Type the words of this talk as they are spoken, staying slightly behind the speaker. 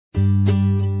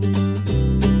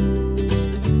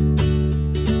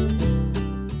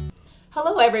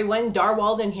everyone, Dar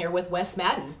Walden here with Wes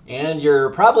Madden. And you're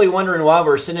probably wondering why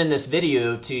we're sending this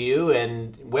video to you,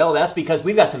 and well, that's because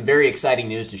we've got some very exciting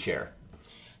news to share.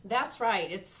 That's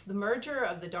right. It's the merger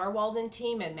of the Dar Walden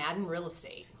team and Madden Real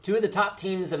Estate. Two of the top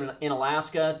teams in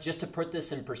Alaska. Just to put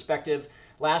this in perspective,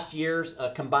 last year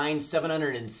combined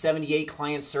 778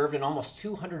 clients served and almost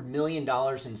 $200 million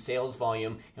in sales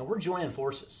volume, and we're joining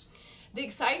forces. The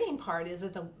exciting part is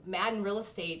that the Madden Real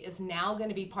Estate is now going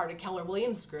to be part of Keller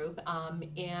Williams Group,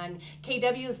 and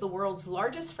KW is the world's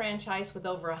largest franchise with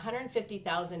over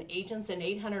 150,000 agents and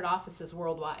 800 offices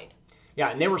worldwide. Yeah,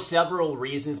 and there were several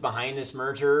reasons behind this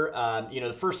merger.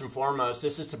 First and foremost,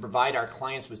 this is to provide our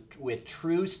clients with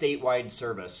true statewide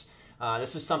service.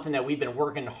 This is something that we've been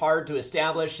working hard to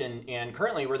establish, and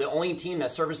currently we're the only team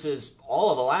that services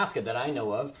all of Alaska that I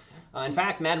know of. In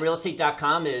fact,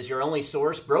 MaddenRealEstate.com is your only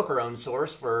source, broker-owned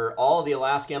source, for all the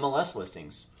Alaska MLS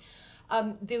listings.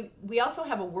 We also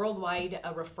have a worldwide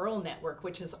referral network,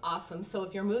 which is awesome. So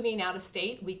if you're moving out of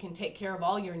state, we can take care of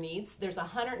all your needs. There's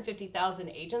 150,000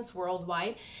 agents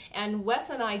worldwide. And Wes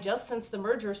and I, just since the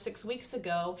merger 6 weeks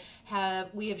ago,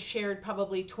 we have shared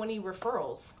probably 20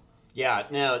 referrals. Yeah,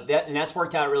 no, that's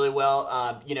worked out really well.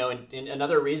 And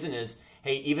another reason is,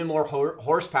 hey, even more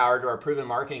horsepower to our proven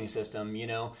marketing system.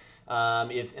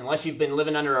 Unless you've been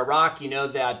living under a rock, you know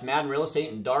that Madden Real Estate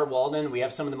and Dar Walden, we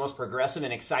have some of the most progressive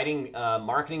and exciting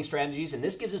marketing strategies, and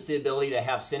this gives us the ability to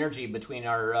have synergy between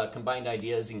our combined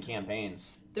ideas and campaigns.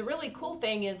 The really cool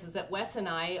thing is that Wes and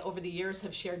I, over the years,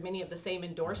 have shared many of the same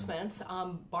endorsements.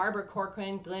 Barbara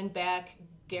Corcoran, Glenn Beck,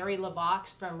 Gary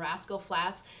LaVox from Rascal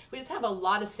Flats. We just have a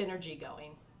lot of synergy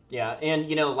going. Yeah, and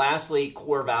lastly,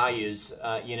 core values.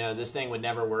 This thing would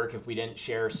never work if we didn't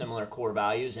share similar core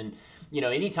values. And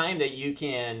anytime that you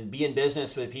can be in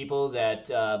business with people that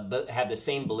have the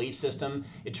same belief system,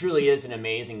 it truly is an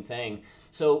amazing thing.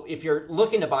 So if you're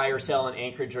looking to buy or sell in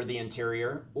Anchorage or the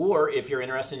interior, or if you're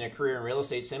interested in a career in real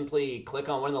estate, simply click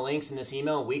on one of the links in this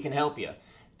email. We can help you.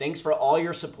 Thanks for all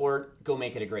your support. Go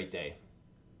make it a great day.